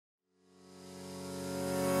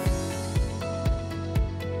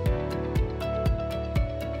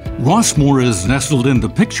Rossmoor is nestled in the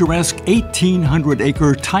picturesque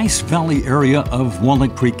 1,800-acre Tice Valley area of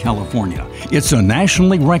Walnut Creek, California. It's a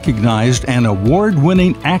nationally recognized and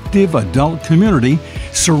award-winning active adult community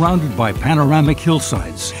surrounded by panoramic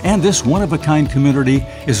hillsides. And this one-of-a-kind community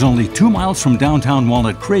is only 2 miles from downtown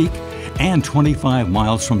Walnut Creek and 25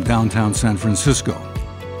 miles from downtown San Francisco.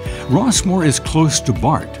 Rossmoor is close to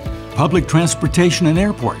BART, public transportation and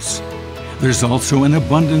airports. There's also an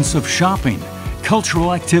abundance of shopping,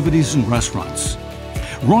 cultural activities, and restaurants.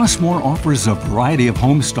 Rossmoor offers a variety of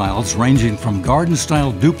home styles ranging from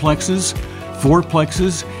garden-style duplexes,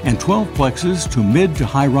 fourplexes, and 12plexes to mid to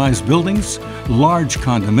high-rise buildings, large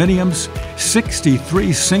condominiums,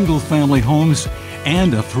 63 single-family homes,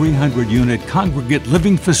 and a 300-unit congregate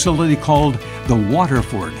living facility called the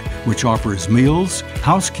Waterford, which offers meals,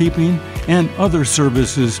 housekeeping, and other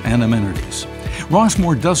services and amenities.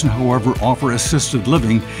 Rossmoor doesn't, however, offer assisted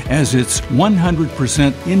living as it's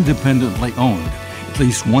 100% independently owned. At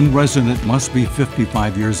least one resident must be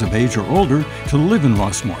 55 years of age or older to live in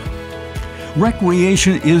Rossmoor.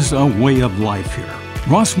 Recreation is a way of life here.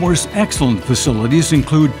 Rossmoor's excellent facilities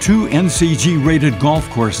include 2 NCG-rated golf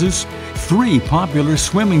courses, 3 popular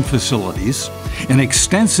swimming facilities, an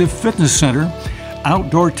extensive fitness center,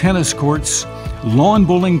 outdoor tennis courts, lawn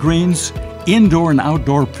bowling greens, indoor and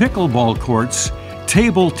outdoor pickleball courts,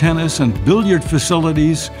 table tennis and billiard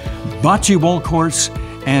facilities, bocce ball courts,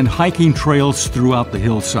 and hiking trails throughout the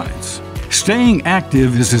hillsides. Staying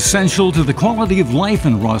active is essential to the quality of life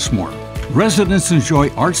in Rossmoor. Residents enjoy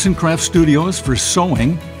arts and crafts studios for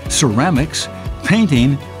sewing, ceramics,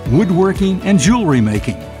 painting, woodworking, and jewelry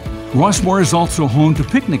making. Rossmoor is also home to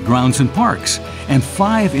picnic grounds and parks, and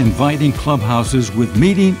 5 inviting clubhouses with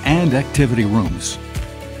meeting and activity rooms.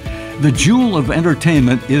 The jewel of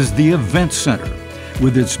entertainment is the Event Center,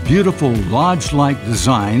 with its beautiful lodge-like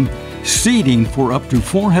design, seating for up to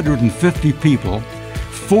 450 people,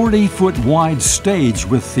 40-foot wide stage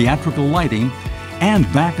with theatrical lighting,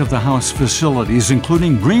 and back-of-the-house facilities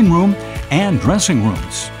including green room and dressing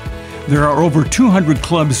rooms. There are over 200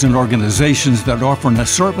 clubs and organizations that offer an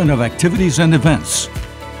assortment of activities and events.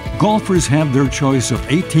 Golfers have their choice of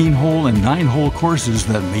 18-hole and 9-hole courses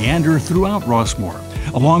that meander throughout Rossmoor,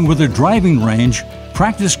 along with a driving range,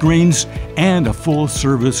 practice greens, and a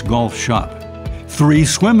full-service golf shop. 3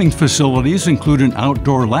 swimming facilities include an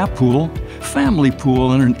outdoor lap pool, family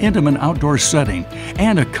pool in an intimate outdoor setting,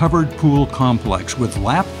 and a covered pool complex with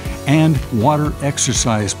lap and water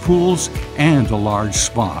exercise pools and a large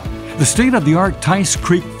spa. The state-of-the-art Tice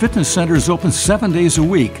Creek Fitness Center is open 7 days a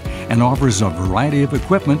week and offers a variety of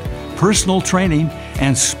equipment, personal training,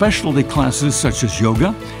 and specialty classes such as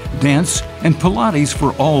yoga, dance, and Pilates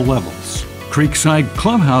for all levels. Creekside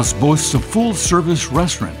Clubhouse boasts a full-service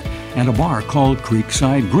restaurant and a bar called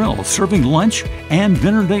Creekside Grill, serving lunch and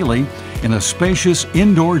dinner daily in a spacious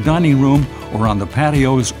indoor dining room or on the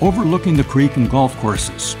patios overlooking the creek and golf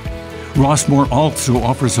courses. Rossmoor also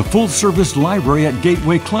offers a full-service library at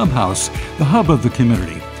Gateway Clubhouse, the hub of the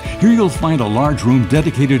community. Here you'll find a large room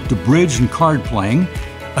dedicated to bridge and card playing,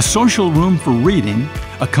 a social room for reading,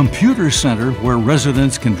 a computer center where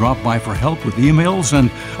residents can drop by for help with emails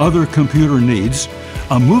and other computer needs,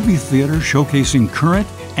 a movie theater showcasing current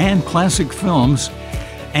and classic films,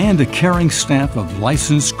 and a caring staff of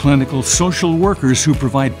licensed clinical social workers who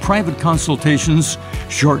provide private consultations,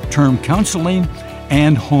 short-term counseling,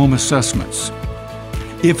 and home assessments.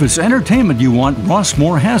 If it's entertainment you want,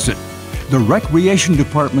 Rossmoor has it. The Recreation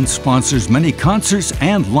Department sponsors many concerts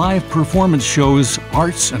and live performance shows,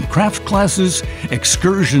 arts and crafts classes,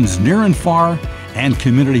 excursions near and far, and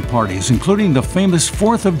community parties, including the famous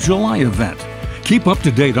 4th of July event. Keep up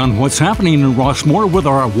to date on what's happening in Rossmoor with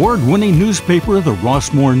our award-winning newspaper, the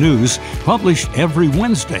Rossmoor News, published every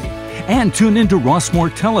Wednesday. And tune into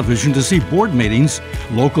Rossmoor Television to see board meetings,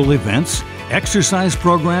 local events, exercise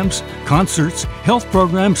programs, concerts, health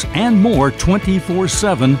programs, and more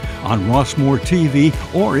 24/7 on Rossmoor TV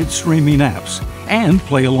or its streaming apps. And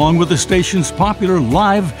play along with the station's popular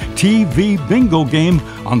live TV bingo game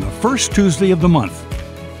on the first Tuesday of the month.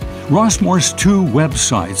 Rossmoor's 2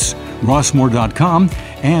 websites, Rossmoor.com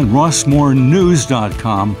and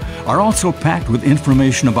RossmoorNews.com, are also packed with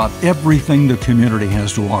information about everything the community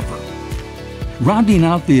has to offer. Rounding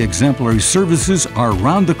out the exemplary services are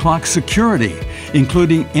round-the-clock security,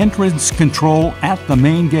 including entrance control at the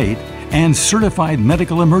main gate and certified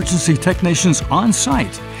medical emergency technicians on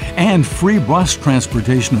site, and free bus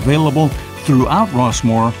transportation available throughout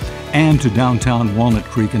Rossmoor and to downtown Walnut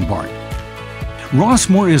Creek and BART.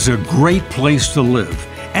 Rossmoor is a great place to live,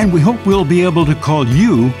 and we hope we'll be able to call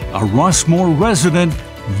you a Rossmoor resident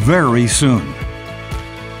very soon.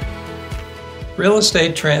 Real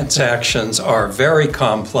estate transactions are very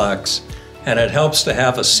complex, and it helps to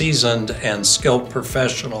have a seasoned and skilled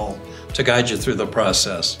professional to guide you through the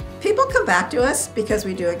process. People come back to us because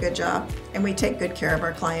we do a good job and we take good care of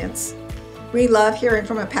our clients. We love hearing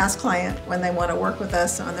from a past client when they want to work with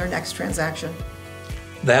us on their next transaction.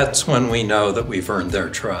 That's when we know that we've earned their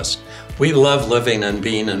trust. We love living and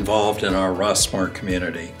being involved in our Rossmoor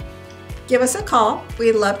community. Give us a call.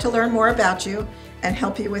 We'd love to learn more about you and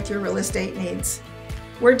help you with your real estate needs.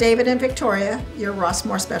 We're David and Victoria, your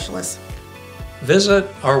Rossmoor specialists. Visit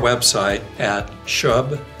our website at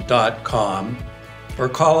shub.com or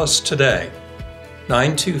call us today,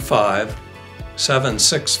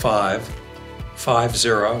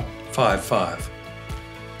 925-765-5055.